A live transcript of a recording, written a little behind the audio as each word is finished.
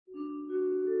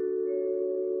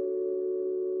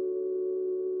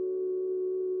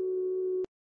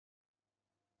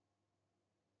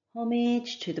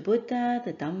Homage to the Buddha,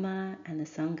 the Dhamma, and the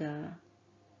Sangha.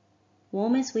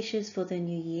 Warmest wishes for the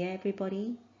new year,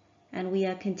 everybody. And we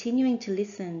are continuing to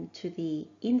listen to the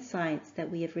insights that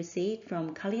we have received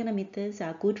from Kalyanamitas,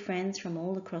 our good friends from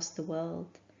all across the world.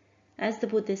 As the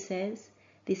Buddha says,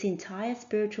 this entire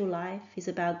spiritual life is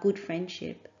about good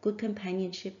friendship, good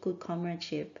companionship, good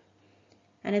comradeship.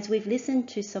 And as we've listened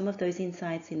to some of those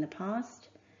insights in the past,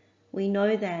 we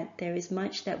know that there is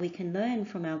much that we can learn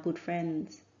from our good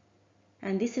friends.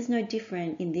 And this is no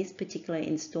different in this particular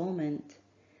installment.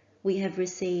 We have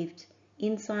received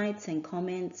insights and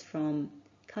comments from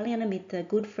Kalyanamitta,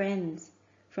 good friends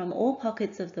from all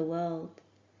pockets of the world.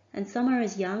 And some are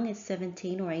as young as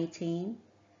 17 or 18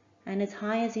 and as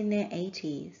high as in their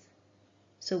 80s.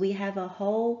 So we have a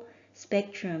whole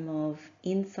spectrum of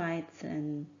insights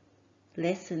and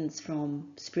lessons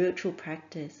from spiritual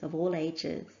practice of all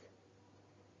ages.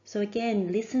 So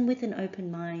again, listen with an open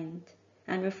mind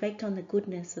and reflect on the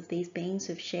goodness of these beings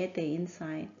who have shared their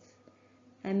insights.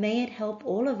 And may it help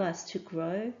all of us to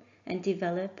grow and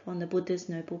develop on the Buddha's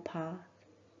noble path.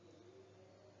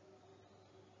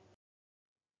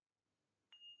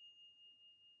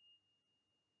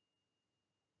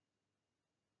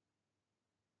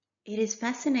 It is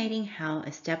fascinating how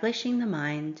establishing the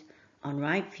mind on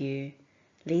right view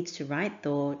leads to right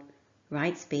thought,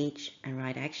 right speech, and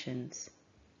right actions.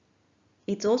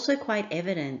 It's also quite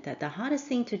evident that the hardest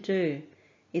thing to do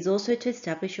is also to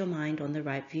establish your mind on the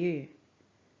right view.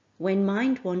 When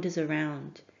mind wanders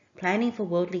around, planning for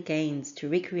worldly gains to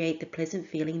recreate the pleasant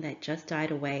feeling that just died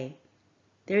away,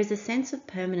 there is a sense of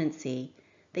permanency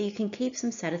that you can keep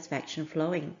some satisfaction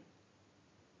flowing.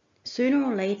 Sooner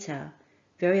or later,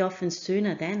 very often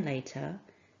sooner than later,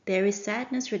 there is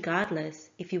sadness regardless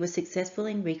if you were successful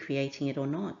in recreating it or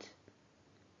not.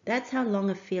 That's how long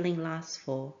a feeling lasts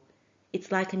for. It's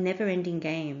like a never-ending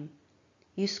game.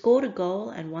 You scored a goal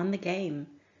and won the game,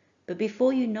 but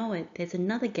before you know it, there's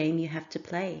another game you have to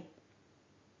play.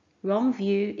 Wrong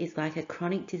view is like a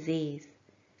chronic disease,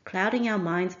 clouding our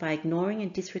minds by ignoring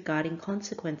and disregarding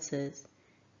consequences,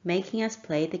 making us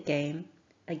play the game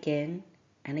again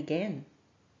and again.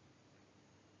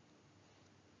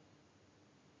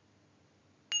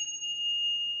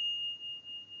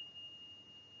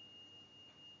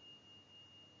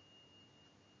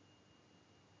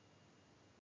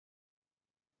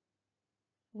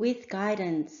 With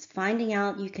guidance, finding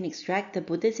out you can extract the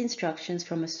Buddha's instructions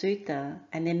from a sutta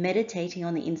and then meditating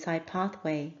on the insight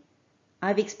pathway.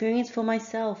 I've experienced for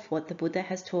myself what the Buddha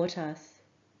has taught us.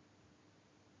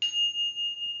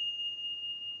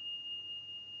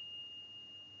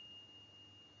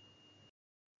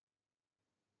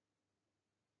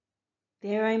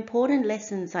 There are important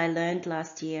lessons I learned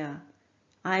last year.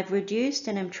 I've reduced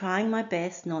and am trying my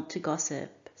best not to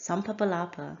gossip,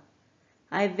 sampapalapa.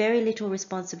 I have very little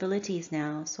responsibilities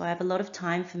now, so I have a lot of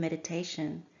time for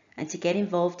meditation and to get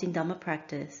involved in Dhamma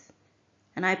practice.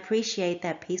 And I appreciate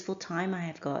that peaceful time I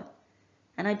have got.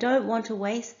 And I don't want to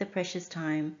waste the precious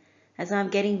time as I'm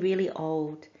getting really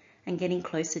old and getting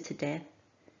closer to death.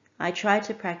 I try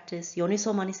to practice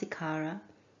Yoniso Manasikara,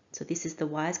 so this is the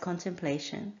wise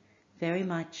contemplation, very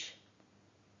much.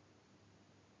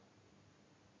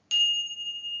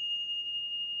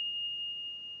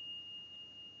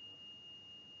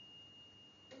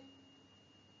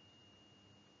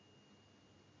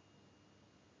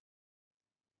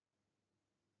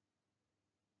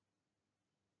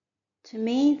 To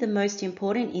me, the most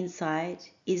important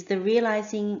insight is the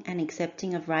realizing and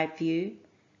accepting of right view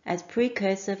as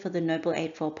precursor for the Noble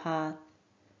Eightfold Path.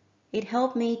 It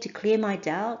helped me to clear my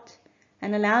doubt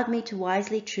and allowed me to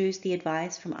wisely choose the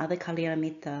advice from other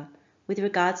Kalyanamitta with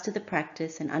regards to the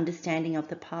practice and understanding of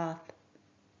the path.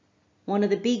 One of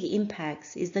the big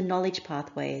impacts is the knowledge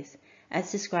pathways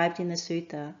as described in the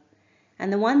sutta,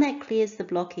 and the one that clears the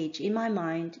blockage in my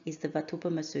mind is the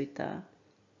Vatupama Sutta.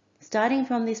 Starting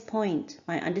from this point,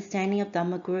 my understanding of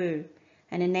Dhamma grew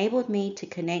and enabled me to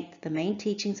connect the main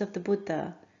teachings of the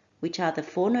Buddha, which are the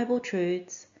Four Noble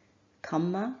Truths,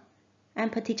 Kamma,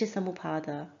 and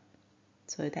Paticcasamuppada.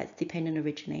 So that's dependent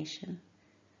origination.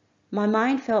 My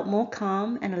mind felt more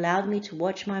calm and allowed me to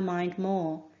watch my mind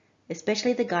more,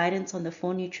 especially the guidance on the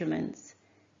four nutriments.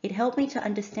 It helped me to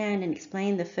understand and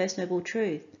explain the first noble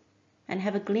truth and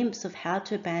have a glimpse of how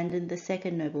to abandon the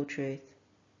second noble truth.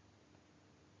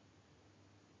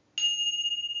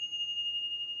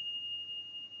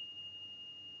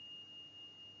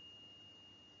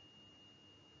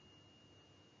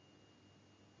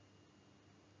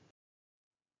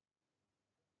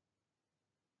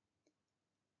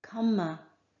 Kamma.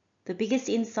 The biggest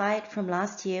insight from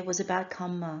last year was about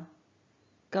Kamma.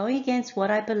 Going against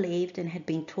what I believed and had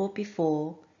been taught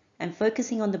before, and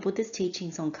focusing on the Buddha's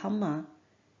teachings on karma,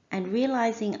 and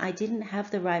realizing I didn't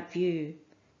have the right view,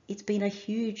 it's been a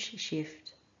huge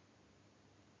shift.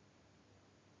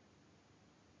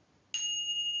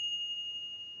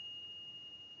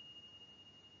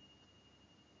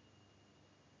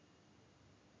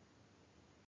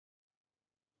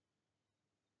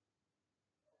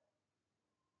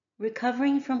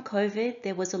 Recovering from COVID,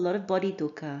 there was a lot of body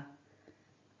dukkha.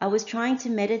 I was trying to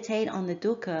meditate on the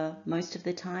dukkha most of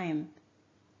the time.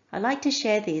 I like to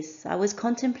share this. I was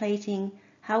contemplating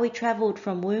how we traveled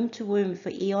from womb to womb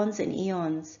for eons and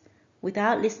eons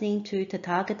without listening to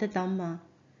Tathagata Dhamma.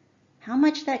 How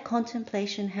much that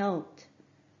contemplation helped.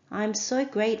 I am so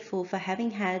grateful for having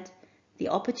had the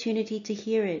opportunity to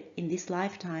hear it in this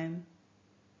lifetime.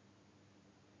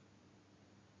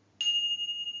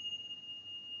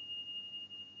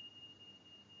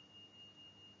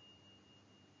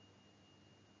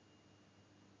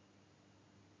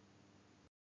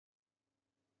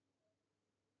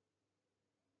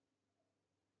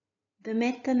 The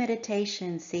metta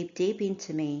meditation seeped deep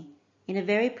into me in a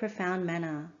very profound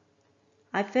manner.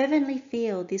 I fervently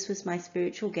feel this was my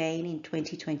spiritual gain in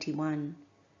 2021.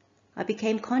 I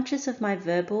became conscious of my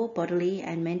verbal, bodily,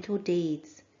 and mental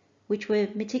deeds, which were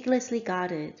meticulously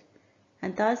guarded,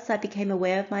 and thus I became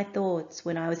aware of my thoughts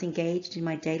when I was engaged in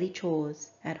my daily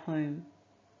chores at home.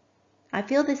 I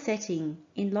feel the setting,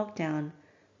 in lockdown,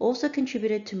 also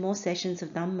contributed to more sessions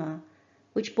of Dhamma,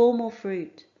 which bore more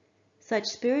fruit. Such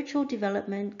spiritual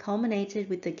development culminated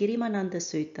with the Girimananda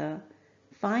Sutta,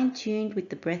 fine-tuned with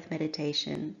the breath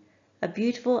meditation, a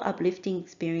beautiful, uplifting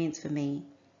experience for me.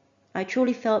 I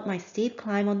truly felt my steep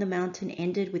climb on the mountain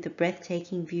ended with a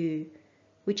breathtaking view,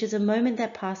 which is a moment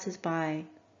that passes by.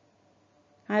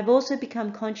 I have also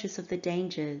become conscious of the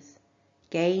dangers,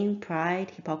 gain, pride,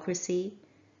 hypocrisy,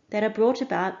 that are brought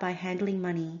about by handling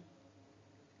money.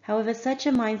 However, such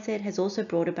a mindset has also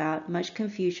brought about much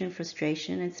confusion,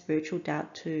 frustration, and spiritual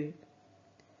doubt too.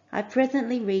 I've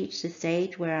presently reached a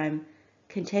stage where I'm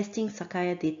contesting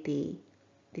Sakaya Ditti.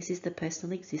 This is the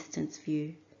personal existence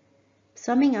view.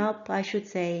 Summing up, I should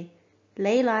say,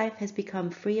 lay life has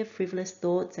become free of frivolous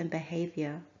thoughts and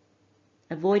behavior,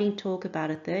 avoiding talk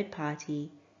about a third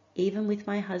party, even with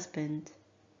my husband.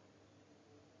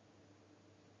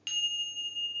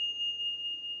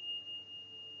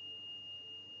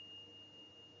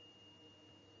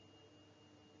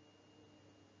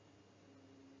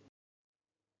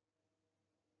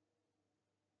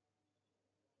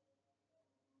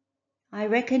 I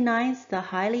recognize the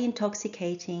highly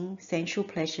intoxicating sensual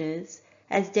pleasures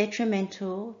as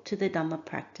detrimental to the Dhamma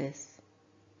practice.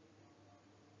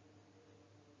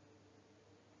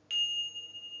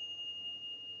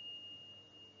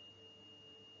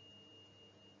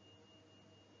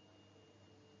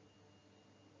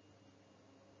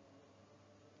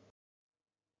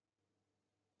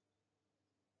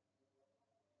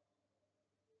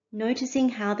 Noticing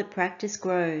how the practice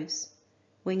grows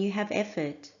when you have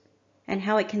effort, and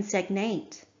how it can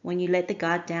stagnate when you let the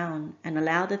guard down and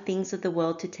allow the things of the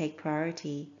world to take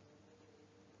priority.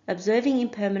 Observing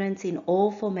impermanence in all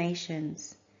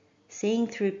formations, seeing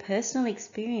through personal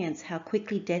experience how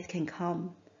quickly death can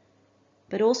come,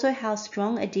 but also how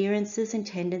strong adherences and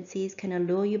tendencies can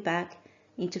allure you back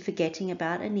into forgetting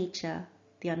about anicca,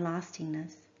 the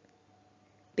unlastingness.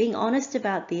 Being honest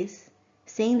about this,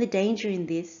 seeing the danger in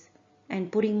this,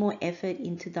 and putting more effort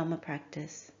into Dhamma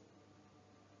practice.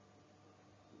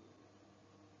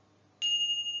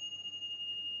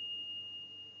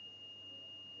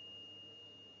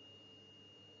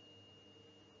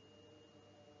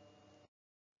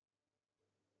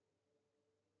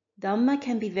 Dhamma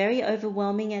can be very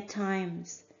overwhelming at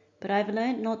times, but I've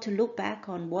learned not to look back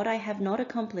on what I have not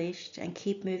accomplished and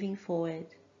keep moving forward.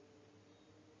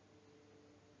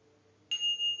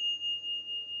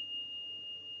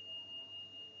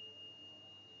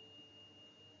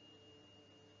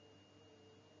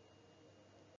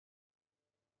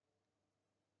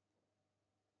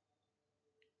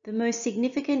 The most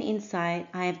significant insight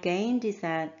I have gained is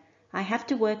that I have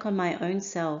to work on my own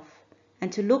self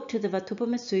and to look to the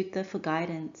Vatupama Sutta for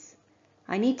guidance.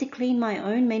 I need to clean my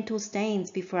own mental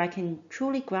stains before I can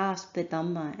truly grasp the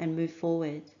Dhamma and move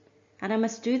forward. And I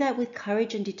must do that with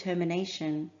courage and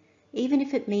determination, even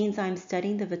if it means I am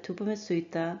studying the Vatupama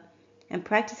Sutta and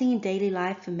practicing in daily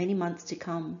life for many months to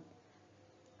come.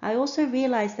 I also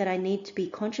realize that I need to be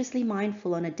consciously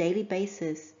mindful on a daily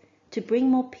basis to bring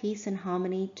more peace and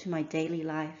harmony to my daily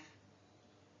life.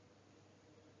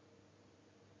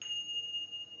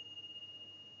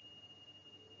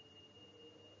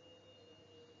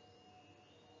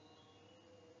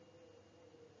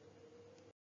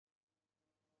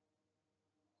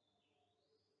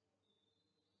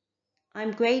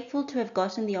 I'm grateful to have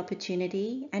gotten the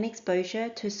opportunity and exposure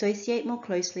to associate more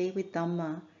closely with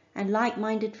Dhamma and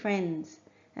like-minded friends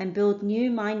and build new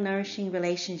mind-nourishing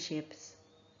relationships.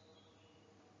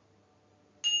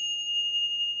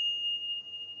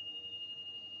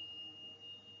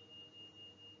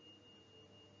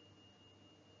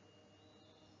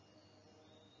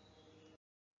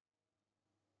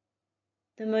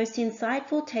 The most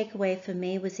insightful takeaway for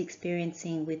me was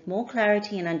experiencing with more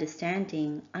clarity and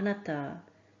understanding anatta,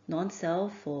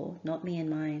 non-self or not me and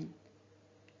mine.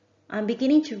 I'm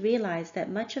beginning to realize that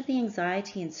much of the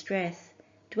anxiety and stress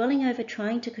dwelling over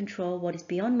trying to control what is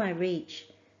beyond my reach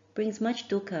brings much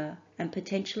dukkha and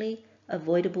potentially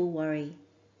avoidable worry.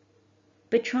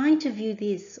 But trying to view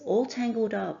this all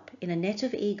tangled up in a net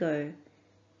of ego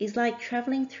is like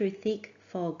traveling through thick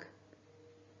fog.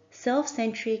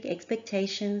 Self-centric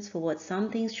expectations for what some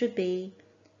things should be,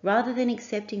 rather than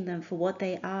accepting them for what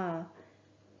they are,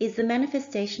 is the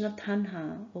manifestation of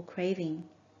tanha or craving,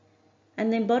 and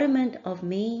the embodiment of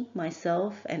me,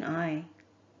 myself, and I.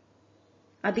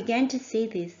 I began to see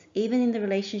this even in the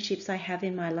relationships I have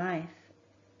in my life.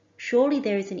 Surely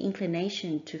there is an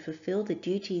inclination to fulfill the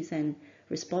duties and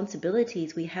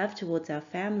responsibilities we have towards our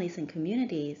families and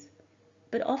communities,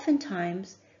 but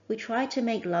oftentimes we try to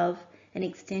make love an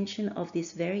extension of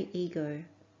this very ego.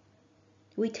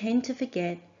 We tend to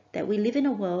forget that we live in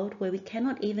a world where we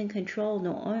cannot even control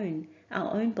nor own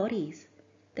our own bodies.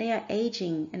 They are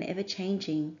aging and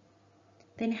ever-changing.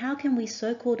 Then how can we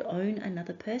so-called own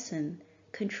another person,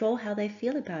 control how they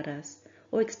feel about us,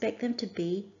 or expect them to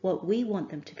be what we want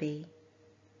them to be?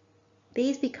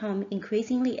 These become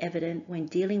increasingly evident when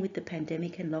dealing with the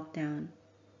pandemic and lockdown,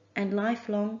 and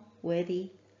lifelong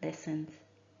worthy lessons.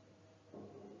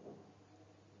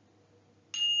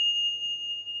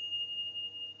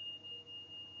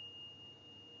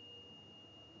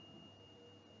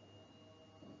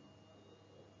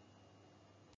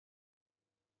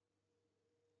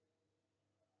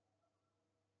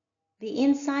 The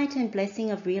insight and blessing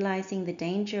of realizing the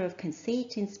danger of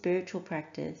conceit in spiritual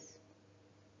practice.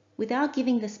 Without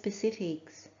giving the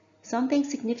specifics, something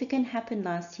significant happened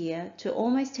last year to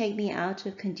almost take me out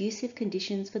of conducive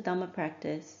conditions for Dhamma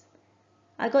practice.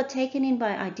 I got taken in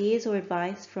by ideas or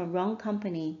advice from wrong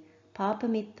company,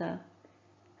 Papamitta,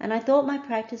 and I thought my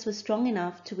practice was strong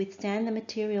enough to withstand the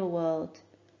material world.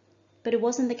 But it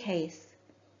wasn't the case.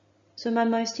 So my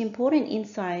most important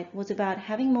insight was about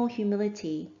having more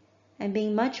humility and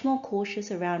being much more cautious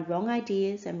around wrong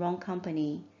ideas and wrong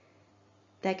company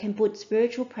that can put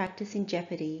spiritual practice in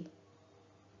jeopardy.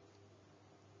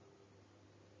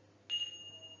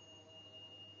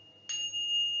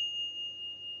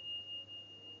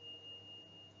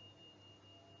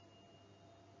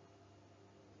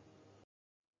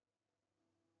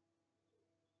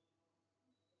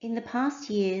 In the past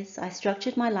years, I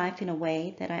structured my life in a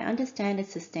way that I understand is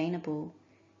sustainable,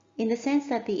 in the sense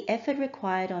that the effort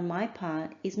required on my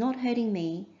part is not hurting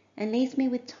me and leaves me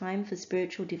with time for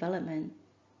spiritual development.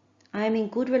 I am in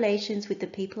good relations with the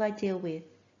people I deal with,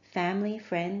 family,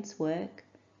 friends, work.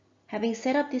 Having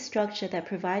set up this structure that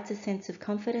provides a sense of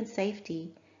comfort and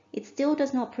safety, it still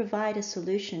does not provide a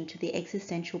solution to the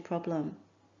existential problem.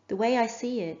 The way I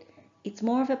see it, it's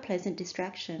more of a pleasant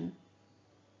distraction.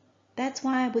 That's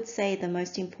why I would say the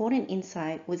most important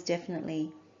insight was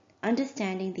definitely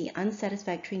understanding the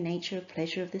unsatisfactory nature of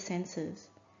pleasure of the senses.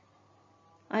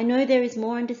 I know there is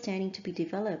more understanding to be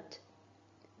developed,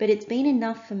 but it's been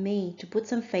enough for me to put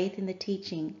some faith in the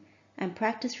teaching and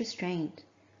practice restraint,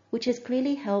 which has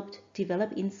clearly helped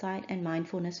develop insight and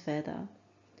mindfulness further,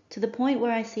 to the point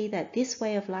where I see that this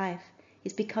way of life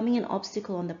is becoming an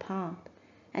obstacle on the path,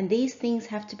 and these things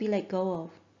have to be let go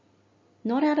of.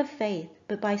 Not out of faith,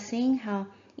 but by seeing how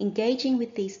engaging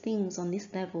with these things on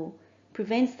this level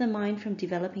prevents the mind from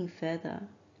developing further.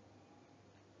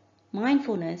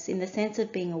 Mindfulness in the sense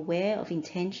of being aware of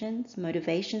intentions,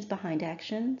 motivations behind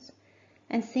actions,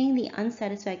 and seeing the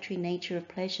unsatisfactory nature of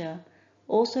pleasure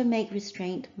also make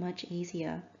restraint much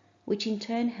easier, which in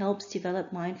turn helps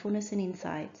develop mindfulness and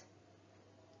insight.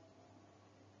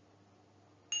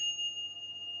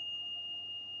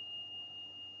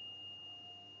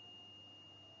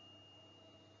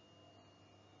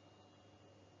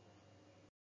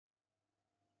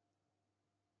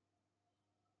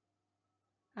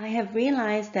 I have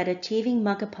realized that achieving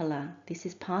Maggaphala, this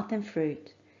is path and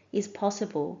fruit, is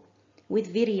possible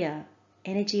with virya,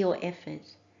 energy or effort,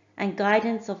 and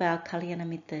guidance of our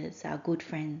Kalyanamittras, our good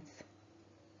friends.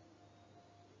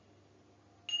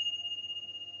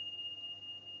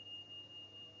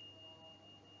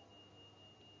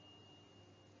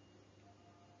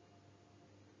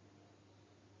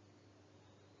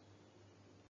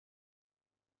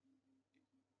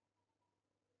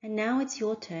 And now it's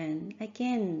your turn.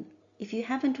 Again, if you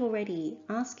haven't already,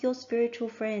 ask your spiritual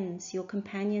friends, your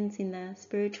companions in the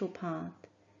spiritual path,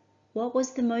 what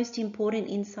was the most important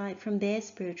insight from their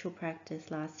spiritual practice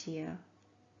last year?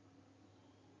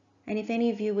 And if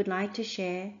any of you would like to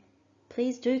share,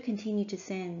 please do continue to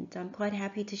send. I'm quite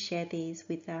happy to share these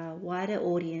with a wider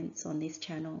audience on this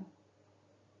channel.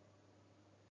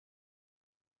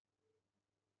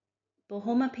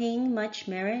 B'Homa Ping, much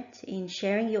merit in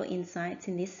sharing your insights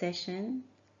in this session.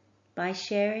 By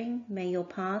sharing, may your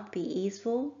path be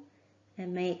easeful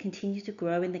and may it continue to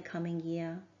grow in the coming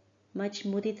year. Much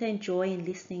mudita and joy in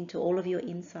listening to all of your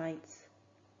insights.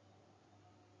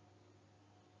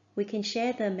 We can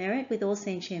share the merit with all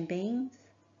sentient beings.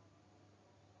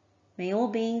 May all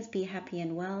beings be happy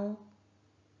and well.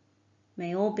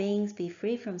 May all beings be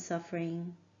free from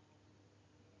suffering.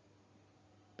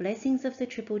 Blessings of the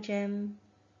Triple Gem,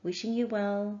 wishing you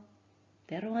well.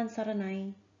 Verohan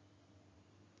Saranai.